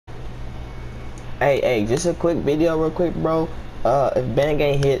Hey, just a quick video real quick, bro. If Band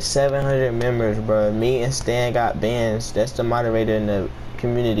Gang hit 700 members, bro, me and Stan got bands. That's the moderator in the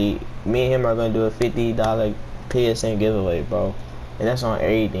community. Me and him are gonna do a $50 PSN giveaway, bro. And that's on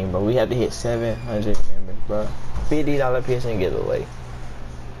everything, bro. We have to hit 700 members, bro. $50 PSN giveaway.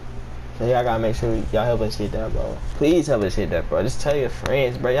 So y'all gotta make sure y'all help us hit that, bro. Please help us hit that, bro. Just tell your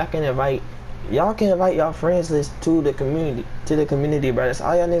friends, bro. Y'all can invite y'all friends list to the community, bro. That's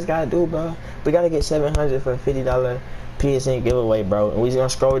all y'all niggas gotta do, bro. We gotta get 700 for a $50 PSN giveaway, bro. And we just gonna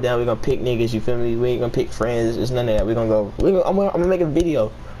scroll down. We gonna pick niggas. You feel me? We ain't gonna pick friends. It's none of that. We gonna go. I'm gonna make a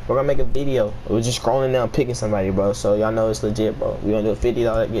video. We're gonna make a video. We're just scrolling down, picking somebody, bro. So y'all know it's legit, bro. We gonna do a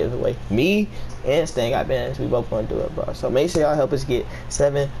 $50 giveaway. Me and Stan got bands. We both gonna do it, bro. So make sure y'all help us get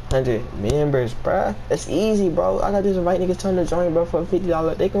 700 members, bro. That's easy, bro. I gotta just invite niggas to join, bro, for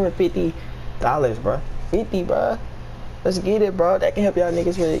 $50. They can win $50, bro. 50, bro. Let's get it, bro. That can help y'all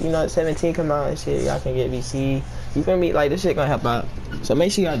niggas with, 17 come out and shit. Y'all can get VC. You feel me? Like, this shit gonna help out. So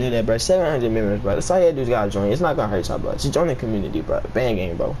make sure y'all do that, bro. 700 members, bro. That's all y'all do is gotta join. It's not gonna hurt y'all, bro. Just join the community, bro. Bang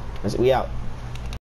game, bro. We out.